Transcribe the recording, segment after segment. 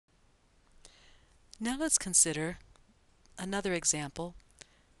Now let's consider another example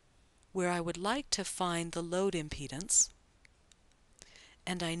where I would like to find the load impedance,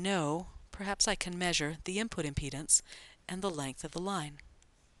 and I know, perhaps I can measure the input impedance and the length of the line.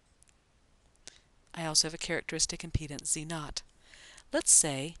 I also have a characteristic impedance Z0. Let's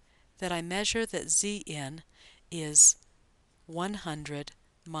say that I measure that Zin is 100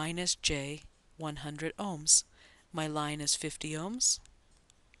 minus J 100 ohms. My line is 50 ohms,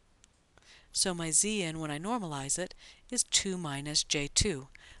 so my Zin, when I normalize it, is 2 minus J2.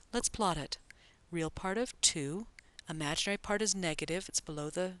 Let's plot it. Real part of 2, imaginary part is negative, it's below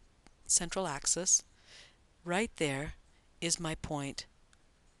the central axis. Right there is my point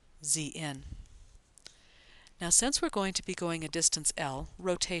Zn. Now since we're going to be going a distance L,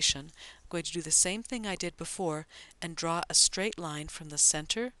 rotation, I'm going to do the same thing I did before and draw a straight line from the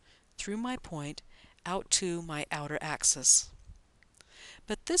center through my point out to my outer axis.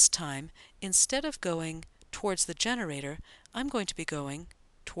 But this time, instead of going towards the generator, I'm going to be going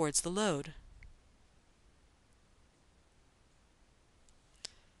towards the load.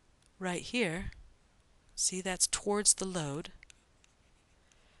 Right here, see, that's towards the load.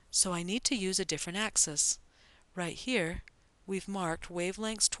 So I need to use a different axis. Right here, we've marked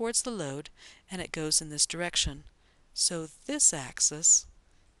wavelengths towards the load, and it goes in this direction. So this axis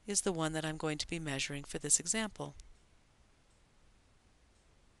is the one that I'm going to be measuring for this example.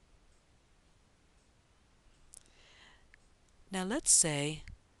 Now let's say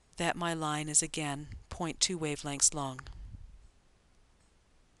that my line is again 0.2 wavelengths long.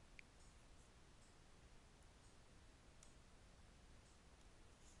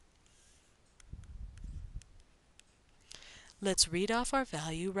 Let's read off our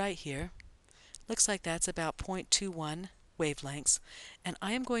value right here. Looks like that's about 0.21 wavelengths, and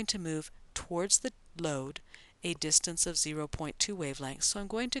I am going to move towards the load a distance of 0.2 wavelengths. So I'm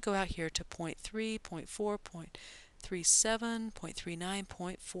going to go out here to 0.3, 0.4, 0.37, 0.39,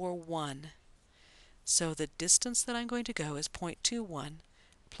 0.41. So the distance that I'm going to go is 0.21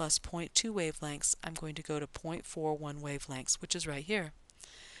 plus 0.2 wavelengths. I'm going to go to 0.41 wavelengths, which is right here.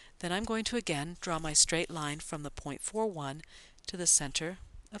 Then I'm going to again draw my straight line from the 0.41 to the center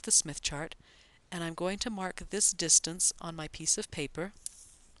of the Smith chart, and I'm going to mark this distance on my piece of paper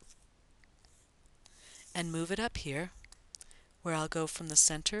and move it up here, where I'll go from the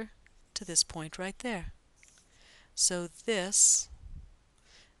center to this point right there. So this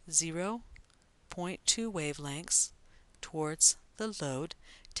 0.2 wavelengths towards the load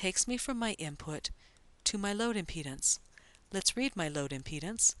takes me from my input to my load impedance. Let's read my load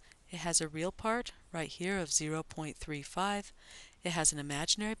impedance. It has a real part right here of 0.35. It has an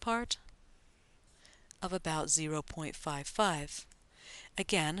imaginary part of about 0.55.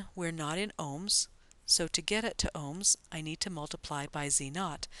 Again, we're not in ohms, so to get it to ohms, I need to multiply by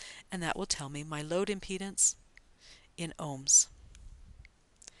Z0, and that will tell me my load impedance in ohms.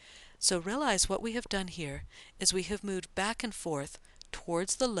 So realize what we have done here is we have moved back and forth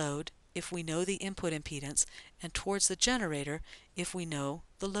towards the load if we know the input impedance, and towards the generator if we know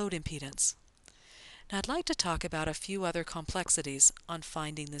the load impedance. Now I'd like to talk about a few other complexities on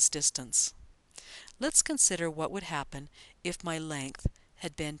finding this distance. Let's consider what would happen if my length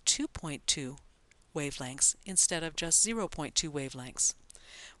had been 2.2 wavelengths instead of just 0.2 wavelengths.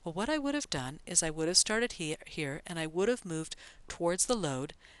 Well, what I would have done is I would have started here and I would have moved towards the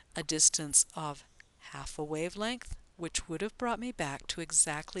load a distance of half a wavelength, which would have brought me back to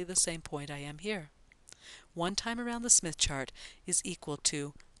exactly the same point I am here. One time around the Smith chart is equal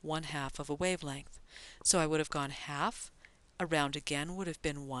to 1/2 of a wavelength. So I would have gone half, around again would have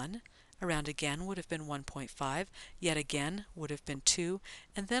been 1, around again would have been 1.5, yet again would have been 2,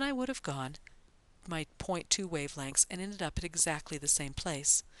 and then I would have gone my 0.2 wavelengths and ended up at exactly the same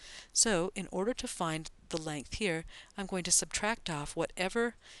place. So in order to find the length here, I'm going to subtract off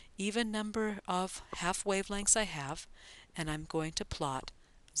whatever even number of half wavelengths I have, and I'm going to plot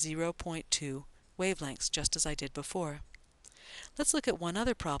 0.2 wavelengths just as I did before. Let's look at one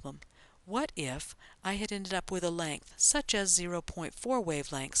other problem. What if I had ended up with a length such as 0.4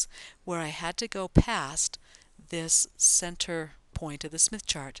 wavelengths where I had to go past this center point of the Smith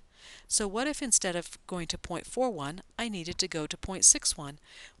chart? So what if instead of going to 0.41, I needed to go to 0.61?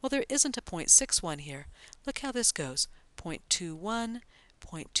 Well, there isn't a 0.61 here. Look how this goes. 0.21,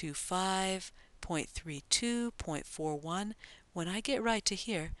 0.25, 0.32, 0.41. When I get right to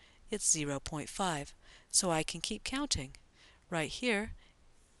here, it's 0.5. So I can keep counting. Right here,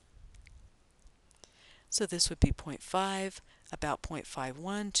 so this would be 0.5, about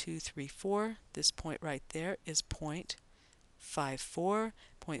 0.51, 2, 3, 4. This point right there is 0.54,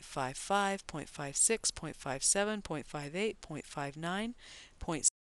 0.55, 0.56, 0.57, 0.58, 0.59,